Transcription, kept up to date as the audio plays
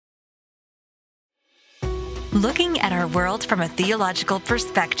Looking at our world from a theological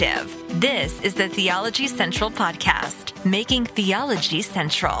perspective. This is the Theology Central Podcast, making theology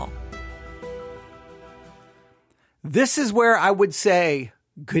central. This is where I would say,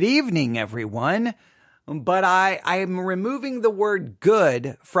 good evening, everyone. But I am removing the word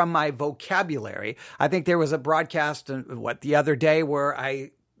good from my vocabulary. I think there was a broadcast the other day where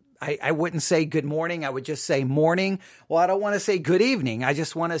I wouldn't say good morning. I would just say morning. Well, I don't want to say good evening. I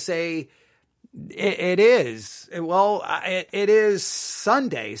just want to say it is. Well, it is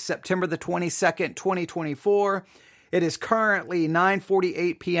Sunday, September the 22nd, 2024. It is currently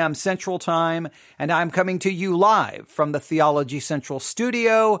 9:48 p.m. Central Time, and I'm coming to you live from the Theology Central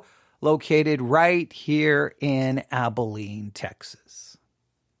studio, located right here in Abilene, Texas.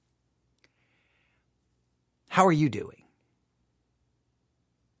 How are you doing?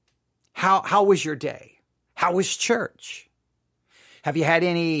 How was your day? How was church? Have you had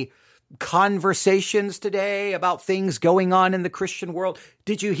any conversations today about things going on in the Christian world?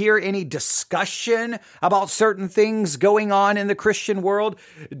 Did you hear any discussion about certain things going on in the Christian world?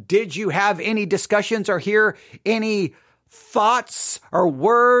 Did you have any discussions or hear any thoughts or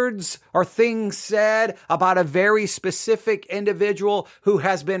words or things said about a very specific individual who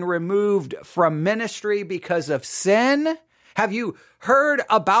has been removed from ministry because of sin? Have you heard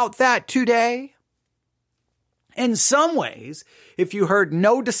about that today? In some ways, if you heard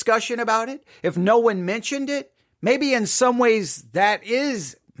no discussion about it, if no one mentioned it, maybe in some ways that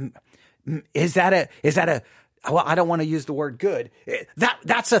is that a well, I don't want to use the word good.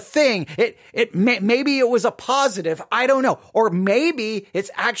 That's a thing. Maybe it was a positive. I don't know. Or maybe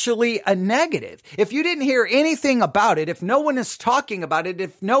it's actually a negative. If you didn't hear anything about it, if no one is talking about it,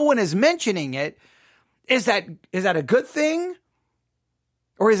 if no one is mentioning it, is that a good thing?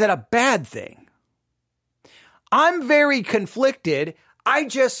 Or is that a bad thing? I'm very conflicted. I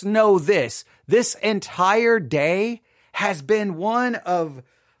just know this entire day has been one of,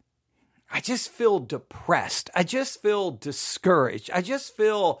 I just feel depressed. I just feel discouraged. I just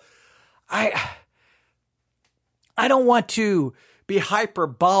feel, I don't want to be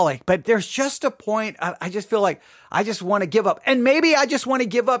hyperbolic, but there's just a point. I just feel like I just want to give up. And maybe I just want to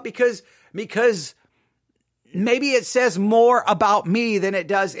give up because maybe it says more about me than it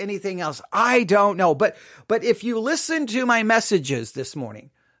does anything else. I don't know. But if you listen to my messages this morning,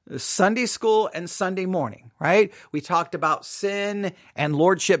 Sunday school and Sunday morning, right? We talked about sin and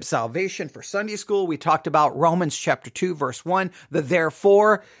lordship salvation for Sunday school. We talked about Romans chapter 2, verse 1, the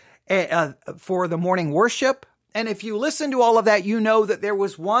therefore for the morning worship. And if you listen to all of that, you know that there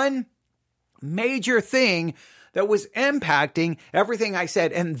was one major thing that was impacting everything I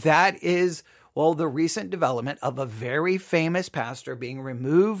said. And that is, well, the recent development of a very famous pastor being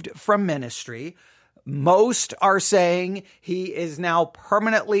removed from ministry. Most are saying he is now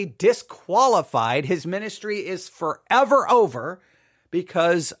permanently disqualified. His ministry is forever over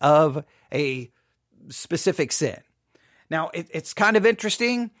because of a specific sin. Now, it's kind of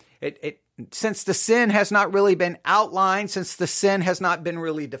interesting. Since the sin has not really been outlined, since the sin has not been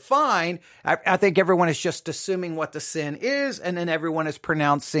really defined, I think everyone is just assuming what the sin is, and then everyone is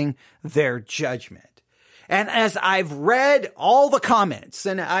pronouncing their judgment. And as I've read all the comments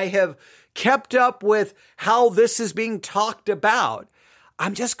and I have kept up with how this is being talked about,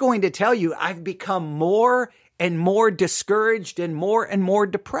 I'm just going to tell you, I've become more and more discouraged and more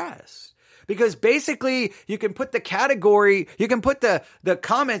depressed. Because basically, you can put the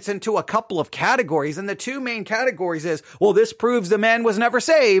comments into a couple of categories. And the two main categories is, well, this proves the man was never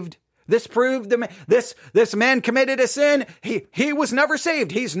saved. This proved this man committed a sin. He was never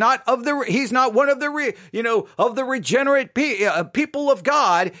saved. He's not one of the regenerate people of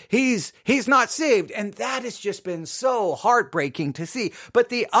God. He's not saved. And that has just been so heartbreaking to see. But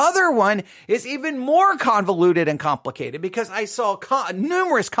the other one is even more convoluted and complicated, because I saw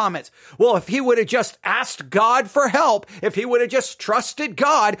numerous comments. Well, if he would have just asked God for help, if he would have just trusted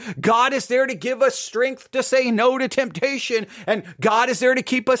God, God is there to give us strength to say no to temptation, and God is there to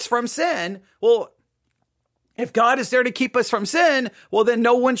keep us from sin. Well, if God is there to keep us from sin, well, then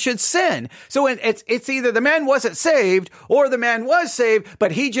no one should sin. So it's either the man wasn't saved or the man was saved,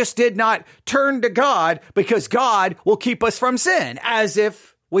 but he just did not turn to God because God will keep us from sin, as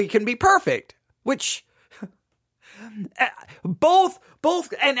if we can be perfect, which both,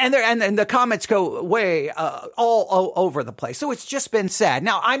 and the comments go way all over the place. So it's just been sad.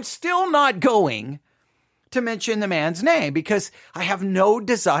 Now, I'm still not going to mention the man's name because I have no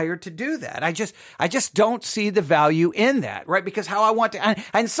desire to do that. I just don't see the value in that, right? Because how I want to, and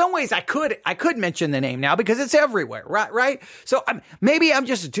in some ways I could mention the name now because it's everywhere, right? So maybe I'm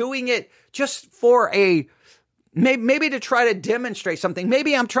just doing it just for maybe to try to demonstrate something.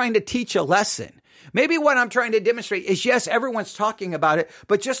 Maybe I'm trying to teach a lesson. Maybe what I'm trying to demonstrate is, yes, everyone's talking about it,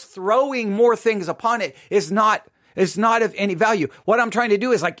 but just throwing more things upon it is not of any value. What I'm trying to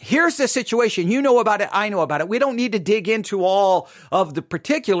do is like, here's the situation. You know about it. I know about it. We don't need to dig into all of the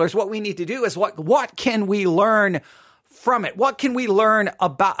particulars. What we need to do is what can we learn from it? What can we learn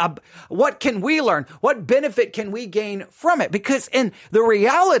about, what can we learn? What benefit can we gain from it? Because the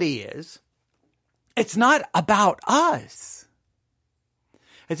reality is, it's not about us.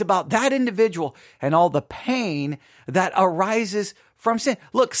 It's about that individual and all the pain that arises from sin.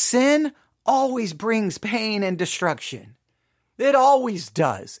 Look, sin always brings pain and destruction. It always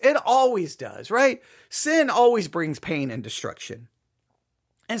does. It always does, right? Sin always brings pain and destruction.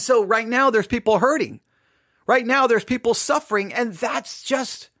 And so right now there's people hurting. Right now there's people suffering, and that's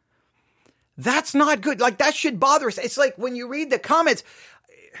not good. Like, that should bother us. It's like when you read the comments,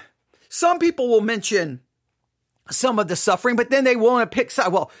 some people will mention some of the suffering, but then they want to pick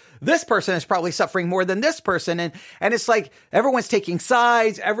side. Well, this person is probably suffering more than this person. And it's like everyone's taking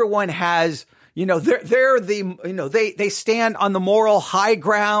sides. Everyone has, they stand on the moral high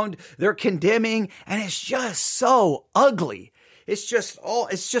ground. They're condemning, and it's just so ugly. It's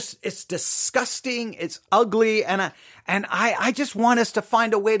disgusting. It's ugly. And I just want us to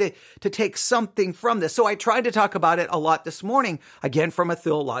find a way to take something from this. So I tried to talk about it a lot this morning, again, from a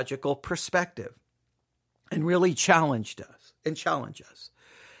theological perspective, and really challenge us.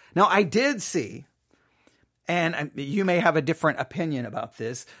 Now, I did see, and you may have a different opinion about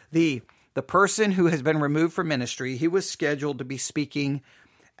this, the person who has been removed from ministry, he was scheduled to be speaking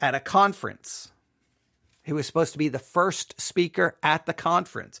at a conference. He was supposed to be the first speaker at the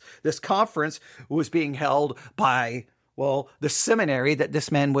conference. This conference was being held by, the seminary that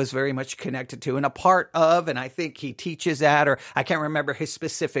this man was very much connected to and a part of, and I think he teaches at, or I can't remember his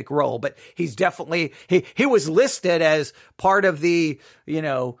specific role, but he's definitely, he was listed as part of a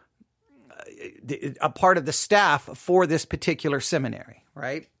part of the staff for this particular seminary,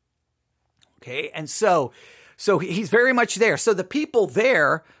 right? Okay, and so he's very much there. So the people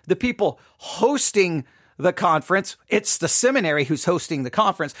there, the people hosting the conference, it's the seminary who's hosting the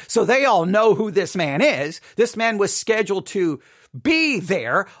conference. So they all know who this man is. This man was scheduled to be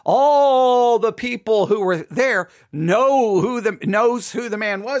there. All the people who were there knows who the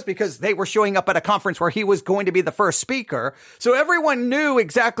man was, because they were showing up at a conference where he was going to be the first speaker. So everyone knew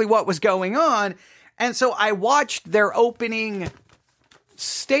exactly what was going on. And so I watched their opening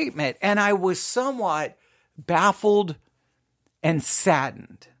statement, and I was somewhat baffled and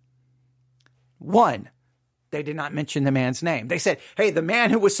saddened. One, they did not mention the man's name. They said, hey, the man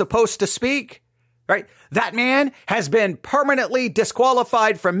who was supposed to speak, right? That man has been permanently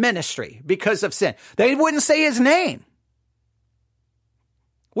disqualified from ministry because of sin. They wouldn't say his name,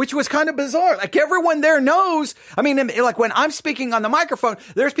 which was kind of bizarre. Like, everyone there knows. I mean, like, when I'm speaking on the microphone,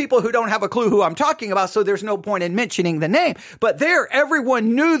 there's people who don't have a clue who I'm talking about, so there's no point in mentioning the name. But there,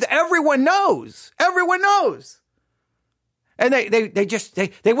 everyone knew, everyone knows. Everyone knows. And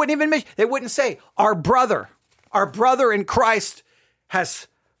they wouldn't even mention, they wouldn't say, our brother in Christ has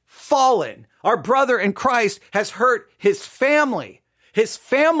fallen. Our brother in Christ has hurt his family. His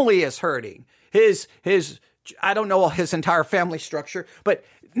family is hurting. I don't know his entire family structure, but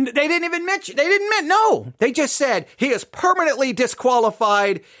they didn't even mention, no. They just said he is permanently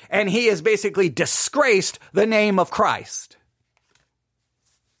disqualified and he has basically disgraced the name of Christ.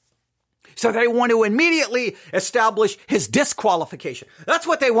 So they want to immediately establish his disqualification. That's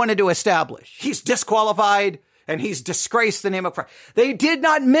what they wanted to establish. He's disqualified and he's disgraced the name of Christ. They did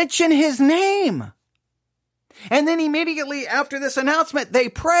not mention his name. And then immediately after this announcement, they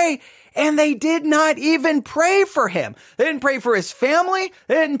pray, and they did not even pray for him. They didn't pray for his family.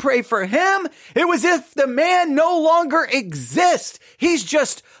 They didn't pray for him. It was as if the man no longer exists. He's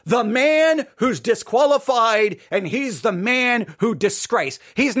just the man who's disqualified, and he's the man who disgraced.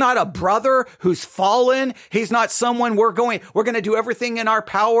 He's not a brother who's fallen. He's not someone we're going to do everything in our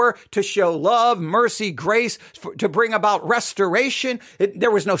power to show love, mercy, grace, to bring about restoration.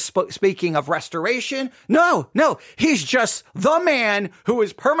 There was no speaking of restoration. No. He's just the man who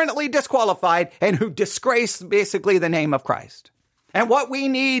is permanently disqualified and who disgraced basically the name of Christ. And what we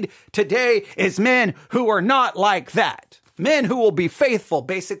need today is men who are not like that. Men who will be faithful,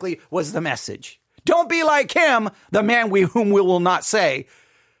 basically, was the message. Don't be like him, the man whom we will not say.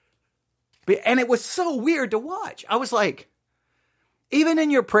 And it was so weird to watch. I was like, even in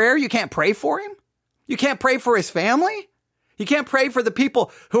your prayer, you can't pray for him? You can't pray for his family? You can't pray for the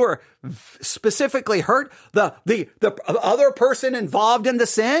people who are specifically hurt? The other person involved in the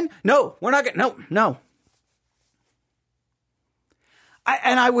sin? No, we're not going to. No.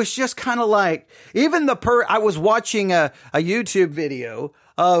 And I was just kind of like, even I was watching a YouTube video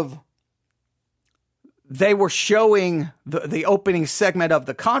of they were showing the opening segment of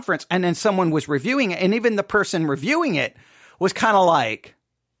the conference, and then someone was reviewing it, and even the person reviewing it was kind of like,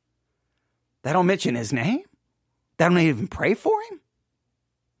 they don't mention his name? They don't even pray for him?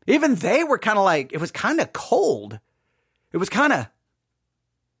 Even they were kind of like, it was kind of cold. It was kind of,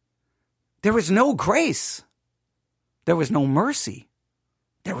 there was no grace. There was no mercy.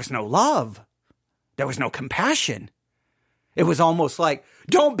 There was no love. There was no compassion. It was almost like,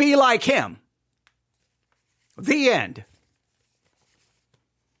 don't be like him. The end.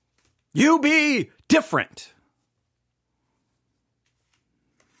 You be different.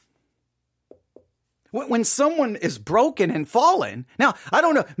 When someone is broken and fallen, now, I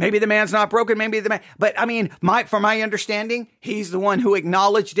don't know, maybe the man's not broken, maybe the man, but I mean, from my understanding, he's the one who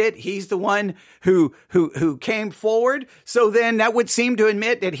acknowledged it. He's the one who came forward. So then that would seem to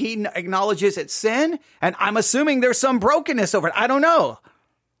admit that he acknowledges it's sin. And I'm assuming there's some brokenness over it. I don't know.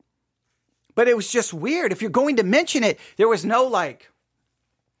 But it was just weird. If you're going to mention it, there was no like,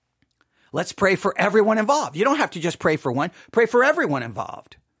 let's pray for everyone involved. You don't have to just pray for one, pray for everyone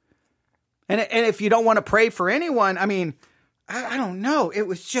involved. And if you don't want to pray for anyone, I mean, I don't know. It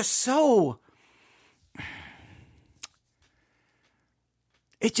was just so,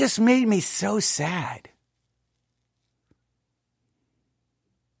 it just made me so sad.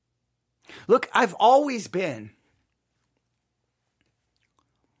 Look, I've always been,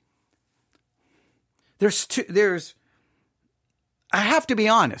 I have to be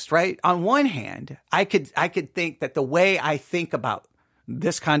honest, right? On one hand, I could think that the way I think about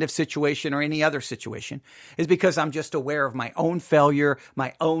this kind of situation or any other situation is because I'm just aware of my own failure,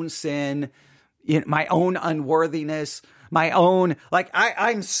 my own sin, my own unworthiness, my own, like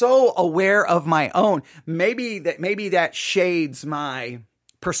I'm so aware of my own. Maybe that shades my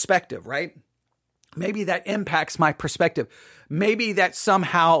perspective, right? Maybe that impacts my perspective. Maybe that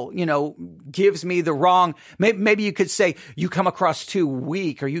somehow, gives me the wrong, maybe you could say you come across too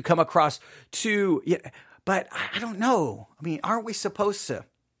weak or you come across too, but I don't know. I mean, aren't we supposed to?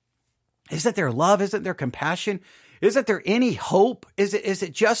 Isn't there love? Isn't there compassion? Isn't there any hope? Is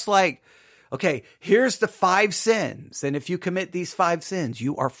it just like, okay, here's the 5 sins. And if you commit these 5 sins,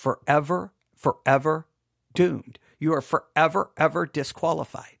 you are forever, forever doomed. You are forever, ever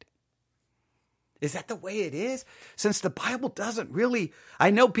disqualified. Is that the way it is? Since the Bible doesn't really,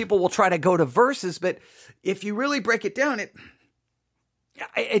 I know people will try to go to verses, but if you really break it down,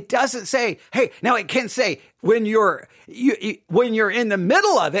 it doesn't say, hey, now it can say when you're in the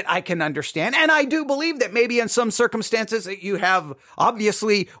middle of it, I can understand. And I do believe that maybe in some circumstances that you have,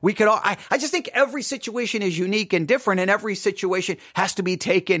 obviously we could all, I just think every situation is unique and different and every situation has to be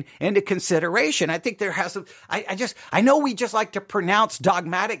taken into consideration. I think there has to, I know we just like to pronounce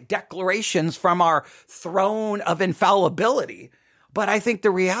dogmatic declarations from our throne of infallibility, but I think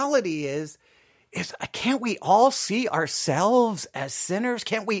the reality is can't we all see ourselves as sinners?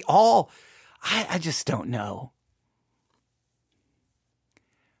 Can't we all? I just don't know.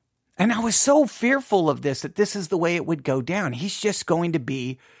 And I was so fearful of this, that this is the way it would go down. He's just going to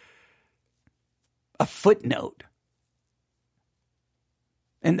be a footnote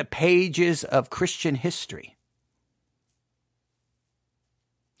in the pages of Christian history.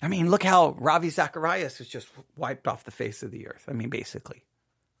 I mean, look how Ravi Zacharias was just wiped off the face of the earth. I mean, basically.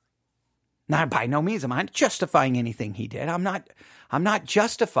 Now, by no means am I justifying anything he did. I'm not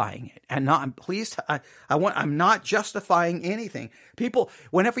justifying it. And I'm not justifying anything. People,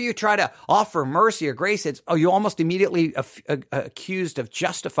 whenever you try to offer mercy or grace, you almost immediately accused of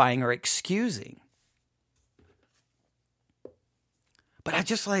justifying or excusing. But I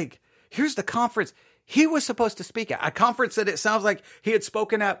just here's the conference. He was supposed to speak at a conference that it sounds like he had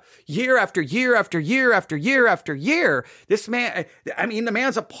spoken at year after year after year after year after year. This man, I mean, the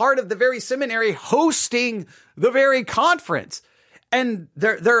man's a part of the very seminary hosting the very conference. And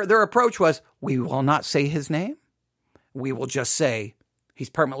their approach was, we will not say his name. We will just say he's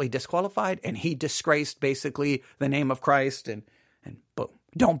permanently disqualified and he disgraced basically the name of Christ and boom,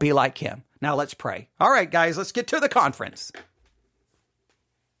 don't be like him. Now let's pray. All right, guys, let's get to the conference.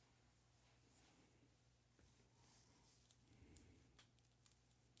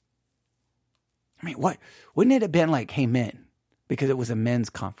 I mean, wouldn't it have been like, hey, men, because it was a men's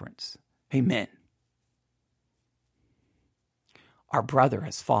conference. Hey, men, our brother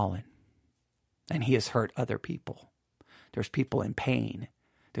has fallen and he has hurt other people. There's people in pain.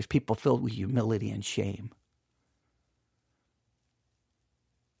 There's people filled with humility and shame.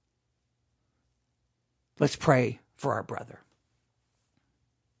 Let's pray for our brother.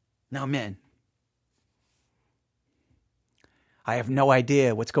 Now, men, I have no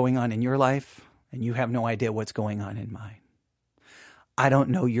idea what's going on in your life. And you have no idea what's going on in mine. I don't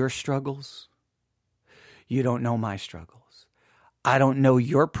know your struggles. You don't know my struggles. I don't know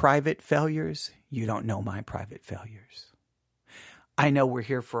your private failures. You don't know my private failures. I know we're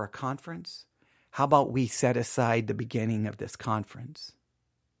here for a conference. How about we set aside the beginning of this conference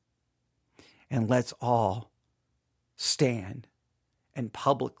and let's all stand and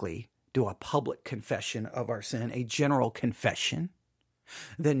publicly do a public confession of our sin, a general confession.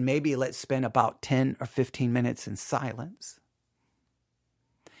 Then maybe let's spend about 10 or 15 minutes in silence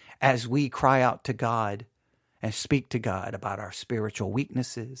as we cry out to God and speak to God about our spiritual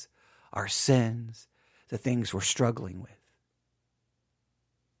weaknesses, our sins, the things we're struggling with.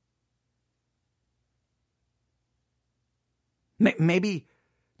 Maybe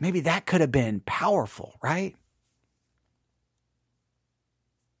that could have been powerful, right?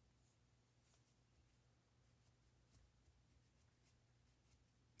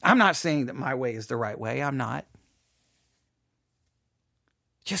 I'm not saying that my way is the right way. I'm not.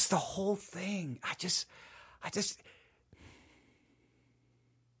 Just the whole thing.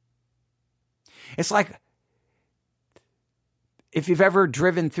 It's like if you've ever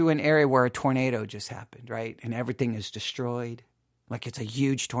driven through an area where a tornado just happened, right? And everything is destroyed. Like it's a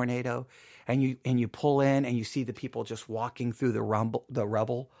huge tornado. And you pull in and you see the people just walking through the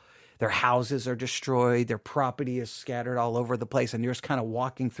rubble. Their houses are destroyed. Their property is scattered all over the place. And you're just kind of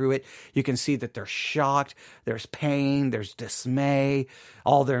walking through it. You can see that they're shocked. There's pain. There's dismay.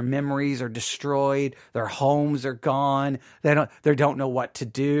 All their memories are destroyed. Their homes are gone. They don't know what to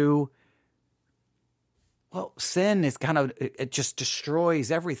do. Well, sin is it just destroys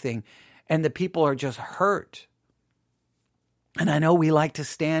everything. And the people are just hurt. And I know we like to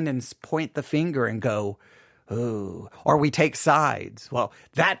stand and point the finger and go, oh, or we take sides. Well,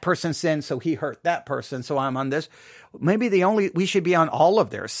 that person sinned, so he hurt that person, so I'm on this. Maybe we should be on all of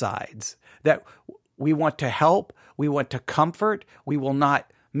their sides. That we want to help, we want to comfort, we will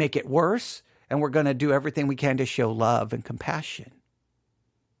not make it worse, and we're going to do everything we can to show love and compassion.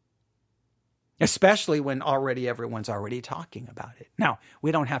 Especially when everyone's already talking about it. Now,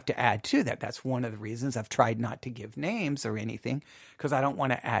 we don't have to add to that. That's one of the reasons I've tried not to give names or anything, because I don't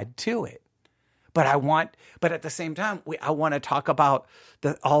want to add to it. But at the same time, I want to talk about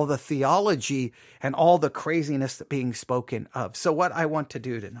all the theology and all the craziness that being spoken of. So what I want to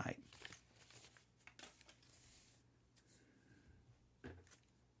do tonight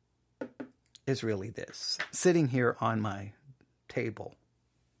is really this. Sitting here on my table,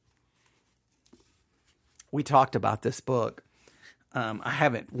 we talked about this book.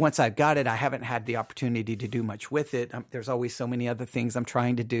 Once I've got it, I haven't had the opportunity to do much with it. There's always so many other things I'm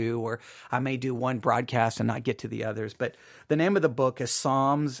trying to do, or I may do one broadcast and not get to the others. But the name of the book is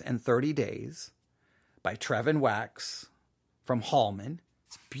Psalms in 30 Days by Trevin Wax from Hallman.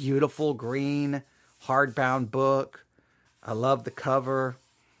 It's a beautiful green hardbound book. I love the cover.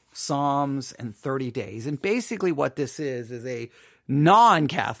 Psalms in 30 Days. And basically what this is a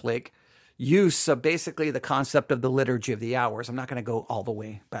non-Catholic use of basically the concept of the Liturgy of the Hours. I'm not going to go all the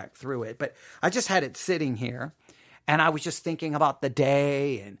way back through it, but I just had it sitting here, and I was just thinking about the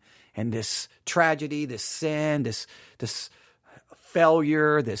day and this tragedy, this sin, this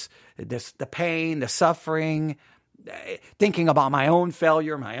failure, the pain, the suffering, thinking about my own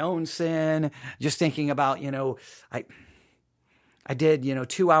failure, my own sin, just thinking about, I did,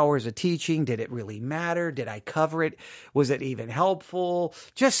 2 hours of teaching. Did it really matter? Did I cover it? Was it even helpful?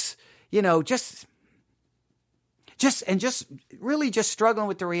 Just really struggling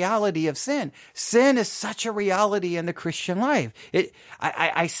with the reality of sin. Sin is such a reality in the Christian life.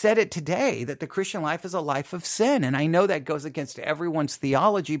 I said it today that the Christian life is a life of sin. And I know that goes against everyone's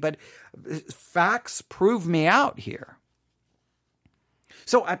theology, but facts prove me out here.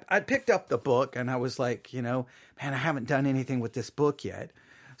 So I picked up the book and I was like, man, I haven't done anything with this book yet.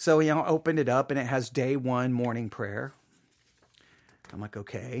 So, I opened it up and it has day 1 morning prayer. I'm like,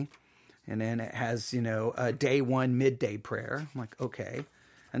 okay. And then it has, a day 1 midday prayer. I'm like, okay.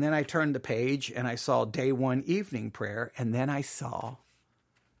 And then I turned the page and I saw day 1 evening prayer. And then I saw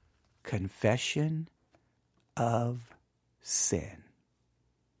confession of sin.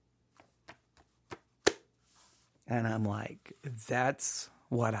 And I'm like, that's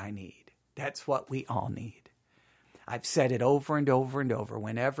what I need. That's what we all need. I've said it over and over and over.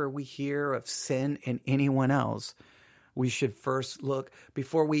 Whenever we hear of sin in anyone else, we should first look,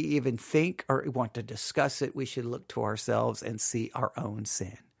 before we even think or want to discuss it, we should look to ourselves and see our own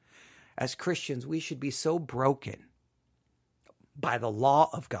sin. As Christians, we should be so broken by the law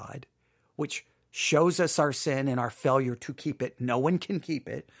of God, which shows us our sin and our failure to keep it. No one can keep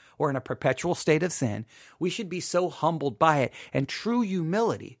it. We're in a perpetual state of sin. We should be so humbled by it. And true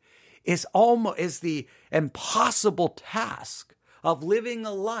humility is the impossible task of living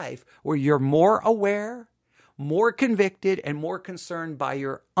a life where you're more aware more convicted and more concerned by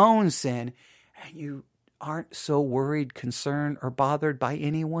your own sin, and you aren't so worried, concerned, or bothered by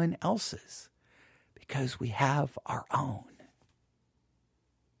anyone else's, because we have our own.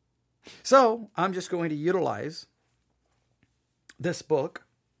 So I'm just going to utilize this book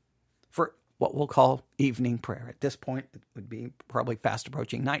for what we'll call evening prayer. At this point, it would be probably fast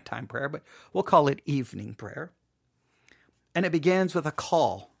approaching nighttime prayer, but we'll call it evening prayer. And it begins with a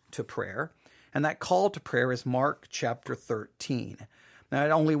call to prayer. And that call to prayer is Mark chapter 13. Now, it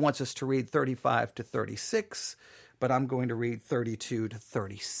only wants us to read 35 to 36, but I'm going to read 32 to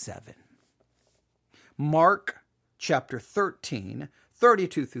 37. Mark chapter 13,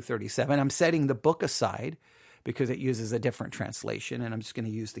 32 through 37. I'm setting the book aside because it uses a different translation, and I'm just going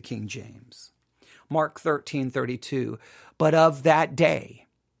to use the King James. Mark 13:32. But of that day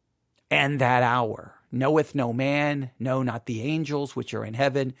and that hour knoweth no man, no, not the angels which are in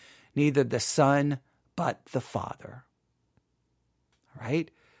heaven, neither the Son, but the Father. All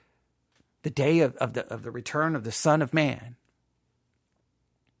right? The day of the return of the Son of Man.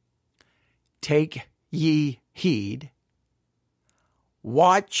 Take ye heed,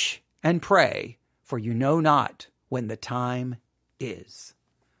 watch and pray, for you know not when the time is.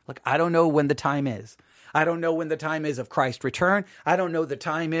 Look, I don't know when the time is. I don't know when the time is of Christ's return. I don't know the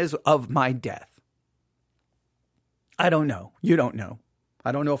time is of my death. I don't know. You don't know.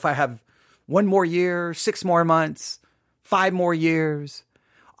 I don't know if I have 1 more year, 6 more months, 5 more years.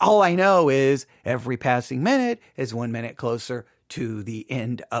 All I know is every passing minute is 1 minute closer to the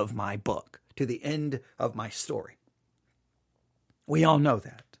end of my book, to the end of my story. We all know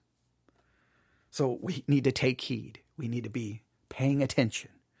that. So we need to take heed. We need to be paying attention.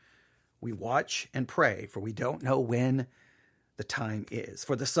 We watch and pray, for we don't know when the time is.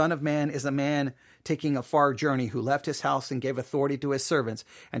 For the Son of Man is a man taking a far journey, who left his house and gave authority to his servants,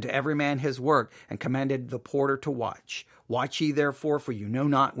 and to every man his work, and commanded the porter to watch. Watch ye therefore, for you know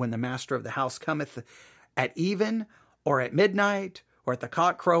not when the master of the house cometh, at even, or at midnight, or at the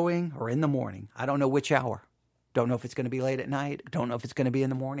cock crowing, or in the morning. I don't know which hour. Don't know if it's going to be late at night. Don't know if it's going to be in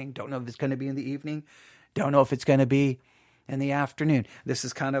the morning. Don't know if it's going to be in the evening. Don't know if it's going to be in the afternoon. This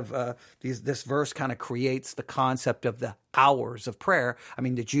is kind of, this verse kind of creates the concept of the hours of prayer. I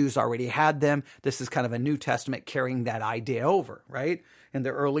mean, the Jews already had them. This is kind of a New Testament carrying that idea over, right? In the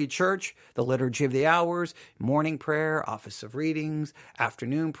early church, the liturgy of the hours, morning prayer, office of readings,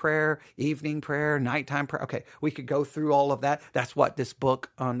 afternoon prayer, evening prayer, nighttime prayer. Okay, we could go through all of that. That's what this book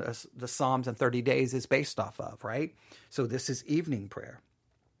on the Psalms in 30 days is based off of, right? So this is evening prayer.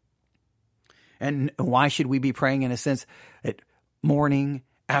 And why should we be praying in a sense at morning,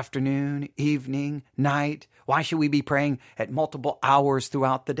 afternoon, evening, night? Why should we be praying at multiple hours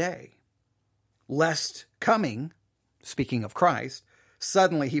throughout the day? Lest coming, speaking of Christ,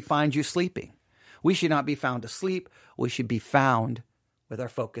 suddenly he finds you sleeping. We should not be found asleep. We should be found with our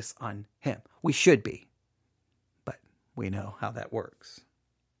focus on him. We should be, but we know how that works.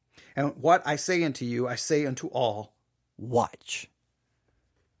 And what I say unto you, I say unto all, watch.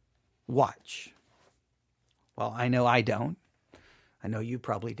 Watch. Well, I know I don't. I know you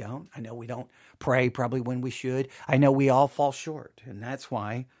probably don't. I know we don't pray probably when we should. I know we all fall short. And that's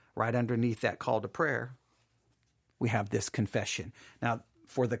why right underneath that call to prayer, we have this confession. Now,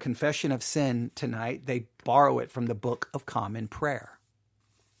 for the confession of sin tonight, they borrow it from the Book of Common Prayer.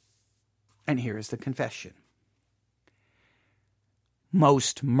 And here's the confession.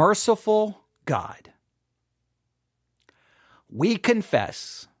 Most merciful God, we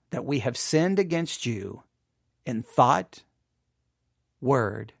confess that we have sinned against you in thought,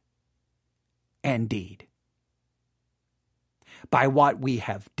 word, and deed, by what we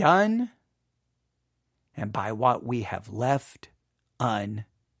have done and by what we have left undone.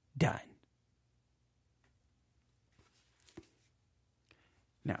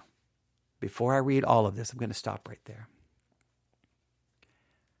 Now, before I read all of this, I'm going to stop right there.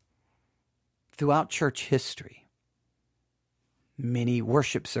 Throughout church history, many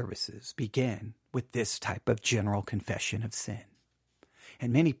worship services began with this type of general confession of sin.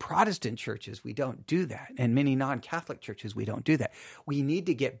 In many Protestant churches, we don't do that. And many non-Catholic churches, we don't do that. We need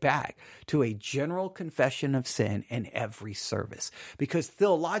to get back to a general confession of sin in every service. Because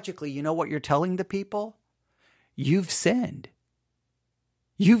theologically, you know what you're telling the people? You've sinned.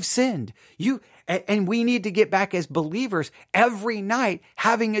 You've sinned. And we need to get back as believers every night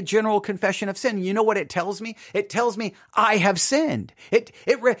having a general confession of sin. You know what it tells me? It tells me I have sinned.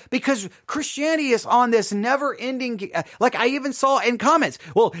 Because Christianity is on this never-ending, like I even saw in comments,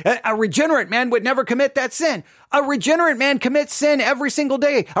 well, a regenerate man would never commit that sin. A regenerate man commits sin every single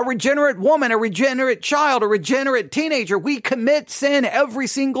day. A regenerate woman, a regenerate child, a regenerate teenager. We commit sin every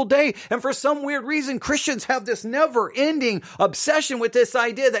single day. And for some weird reason, Christians have this never-ending obsession with this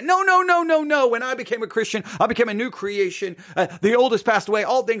idea that no. When I became a Christian, I became a new creation. The old has passed away.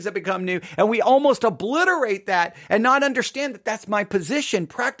 All things have become new. And we almost obliterate that and not understand that that's my position. In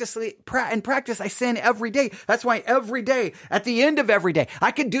practice, I sin every day. That's why every day, at the end of every day,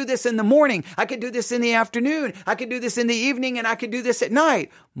 I could do this in the morning. I could do this in the afternoon. I could do this in the evening, and I could do this at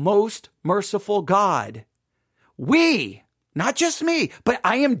night. Most merciful God. We, not just me, but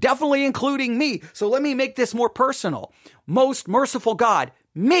I am definitely including me. So let me make this more personal. Most merciful God,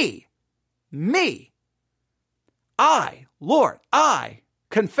 me. I, Lord, I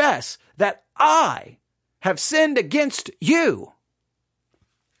confess that I have sinned against you.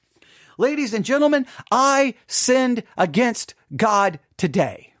 Ladies and gentlemen, I sinned against God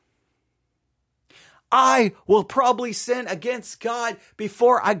today. I will probably sin against God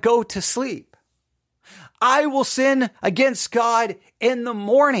before I go to sleep. I will sin against God in the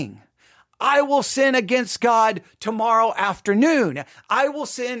morning. I will sin against God tomorrow afternoon. I will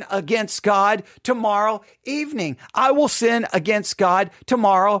sin against God tomorrow evening. I will sin against God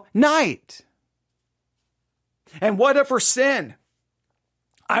tomorrow night. And whatever sin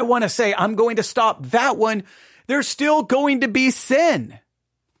I want to say, I'm going to stop that one, there's still going to be sin.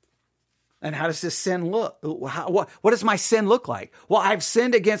 And how does this sin look? What does my sin look like? Well, I've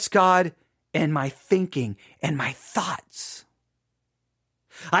sinned against God in my thinking and my thoughts.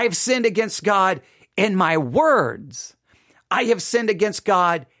 I have sinned against God in my words. I have sinned against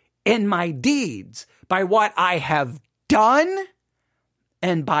God in my deeds, by what I have done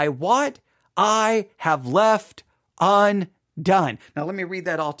and by what I have left undone. Now, let me read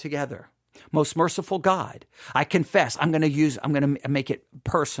that all together. Most merciful God, I confess, I'm going to make it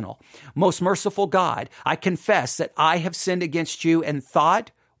personal. Most merciful God, I confess that I have sinned against you in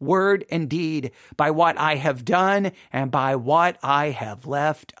thought, word, and deed, by what I have done and by what I have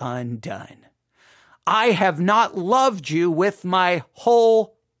left undone. I have not loved you with my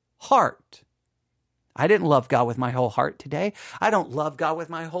whole heart. I didn't love God with my whole heart today. I don't love God with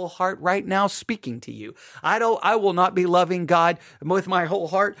my whole heart right now speaking to you. I will not be loving God with my whole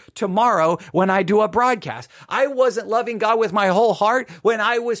heart tomorrow when I do a broadcast. I wasn't loving God with my whole heart when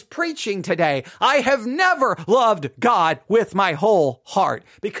I was preaching today. I have never loved God with my whole heart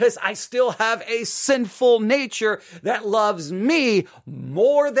because I still have a sinful nature that loves me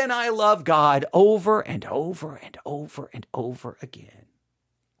more than I love God over and over and over and over again.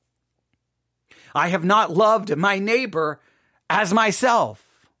 I have not loved my neighbor as myself.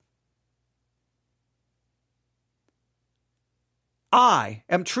 I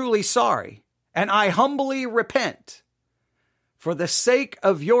am truly sorry, and I humbly repent. For the sake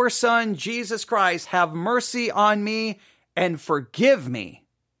of your Son, Jesus Christ, have mercy on me and forgive me.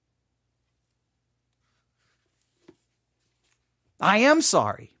 I am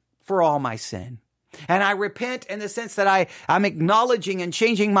sorry for all my sin. And I repent in the sense that I'm acknowledging and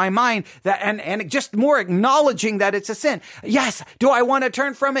changing my mind that and just more acknowledging that it's a sin. Yes. Do I want to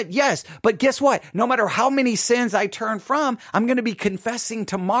turn from it? Yes. But guess what? No matter how many sins I turn from, I'm going to be confessing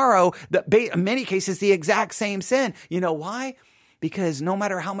tomorrow that in many cases the exact same sin. You know why? Because no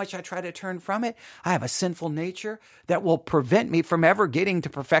matter how much I try to turn from it, I have a sinful nature that will prevent me from ever getting to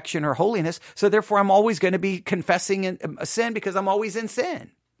perfection or holiness. So therefore, I'm always going to be confessing a sin because I'm always in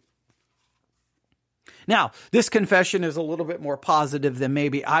sin. Now, this confession is a little bit more positive than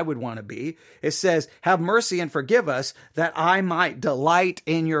maybe I would want to be. It says, have mercy and forgive us that I might delight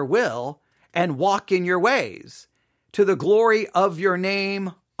in your will and walk in your ways to the glory of your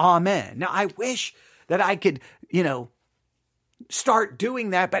name. Amen. Now, I wish that I could, start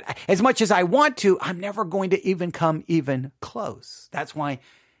doing that. But as much as I want to, I'm never going to even come even close. That's why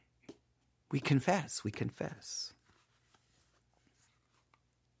we confess.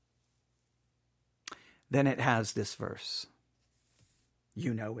 Then it has this verse.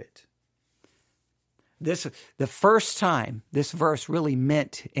 You know it. The first time this verse really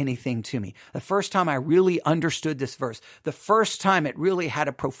meant anything to me, the first time I really understood this verse, the first time it really had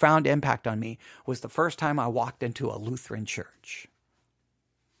a profound impact on me was the first time I walked into a Lutheran church.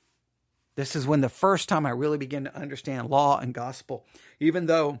 This is when the first time I really began to understand law and gospel, even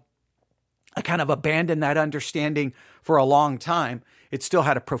though I kind of abandoned that understanding for a long time, it still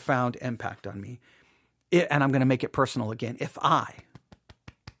had a profound impact on me. And I'm going to make it personal again. If I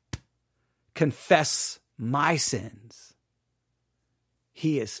confess my sins,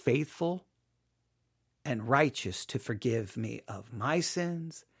 he is faithful and righteous to forgive me of my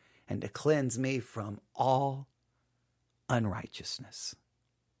sins and to cleanse me from all unrighteousness.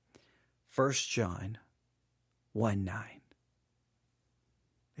 1 John 1:9.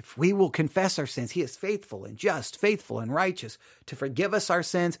 If we will confess our sins, he is faithful and just, faithful and righteous to forgive us our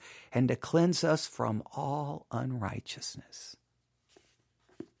sins and to cleanse us from all unrighteousness.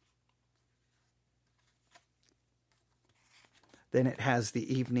 Then it has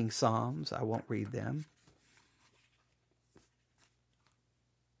the evening psalms. I won't read them.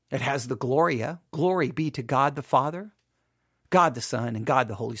 It has the Gloria. Glory be to God the Father, God the Son, and God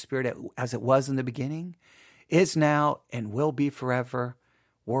the Holy Spirit, as it was in the beginning, is now, and will be forever,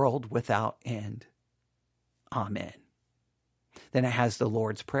 world without end. Amen. Then it has the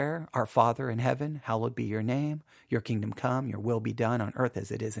Lord's Prayer. Our Father in heaven, hallowed be your name. Your kingdom come, your will be done on earth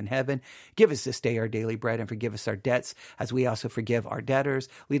as it is in heaven. Give us this day our daily bread, and forgive us our debts as we also forgive our debtors.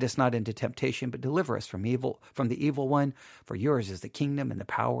 Lead us not into temptation, but deliver us from the evil one. For yours is the kingdom and the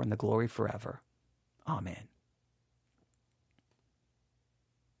power and the glory forever. Amen.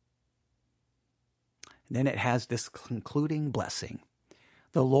 And then it has this concluding blessing.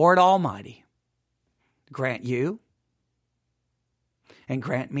 The Lord Almighty grant you and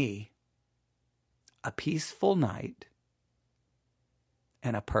grant me a peaceful night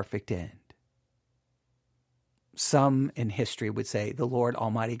and a perfect end. Some in history would say, the Lord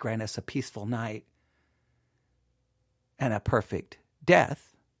Almighty grant us a peaceful night and a perfect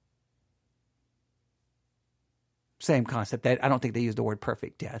death. Same concept. I don't think they use the word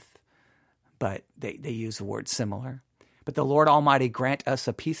perfect death, but they use the word similar. But the Lord Almighty grant us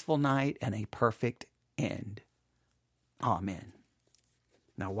a peaceful night and a perfect end. Amen.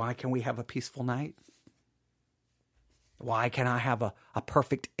 Now, why can we have a peaceful night? Why can I have a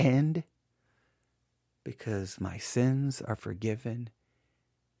perfect end? Because my sins are forgiven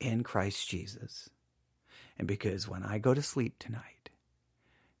in Christ Jesus. And because when I go to sleep tonight,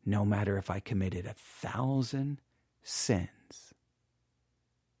 no matter if I committed 1,000 sins,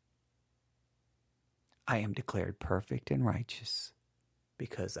 I am declared perfect and righteous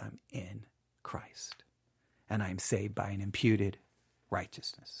because I'm in Christ. And I'm saved by an imputed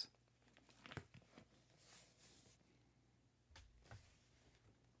righteousness.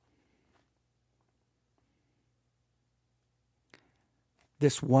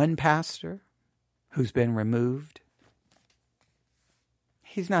 This one pastor who's been removed,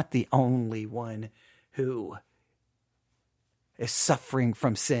 he's not the only one who is suffering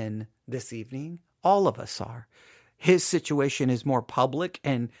from sin this evening. All of us are. His situation is more public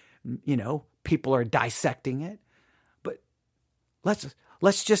and, people are dissecting it. But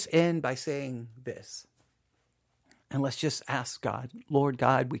let's just end by saying this. And let's just ask God, Lord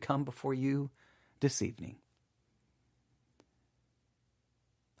God, we come before you this evening.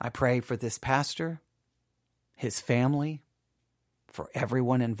 I pray for this pastor, his family, for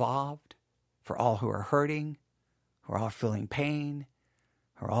everyone involved, for all who are hurting, who are all feeling pain,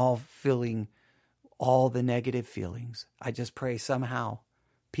 who are all feeling all the negative feelings. I just pray somehow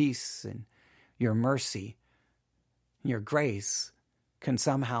peace and your mercy, your grace can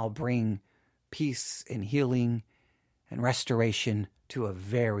somehow bring peace and healing and restoration to a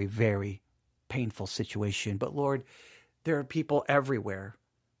very, very painful situation. But Lord, there are people everywhere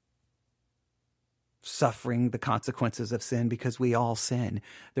suffering the consequences of sin because we all sin.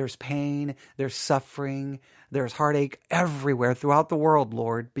 There's pain, there's suffering, there's heartache everywhere throughout the world,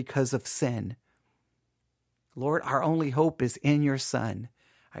 Lord, because of sin. Lord, our only hope is in your Son.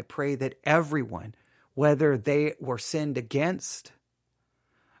 I pray that everyone, whether they were sinned against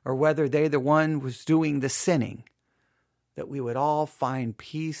or whether they the one was doing the sinning, that we would all find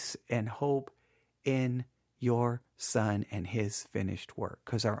peace and hope in your Son and his finished work.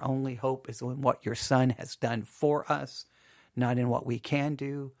 Because our only hope is in what your Son has done for us, not in what we can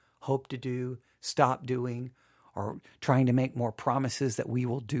do, hope to do, stop doing, or trying to make more promises that we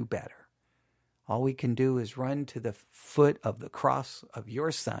will do better. All we can do is run to the foot of the cross of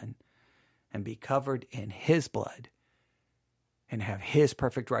your Son and be covered in his blood and have his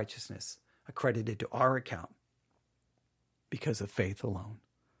perfect righteousness accredited to our account because of faith alone.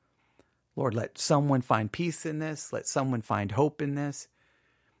 Lord, let someone find peace in this. Let someone find hope in this.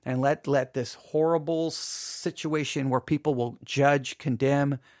 And let this horrible situation where people will judge,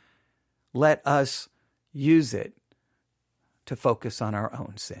 condemn, let us use it to focus on our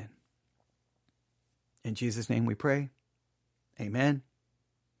own sin. In Jesus' name we pray. Amen.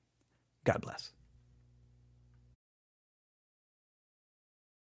 God bless.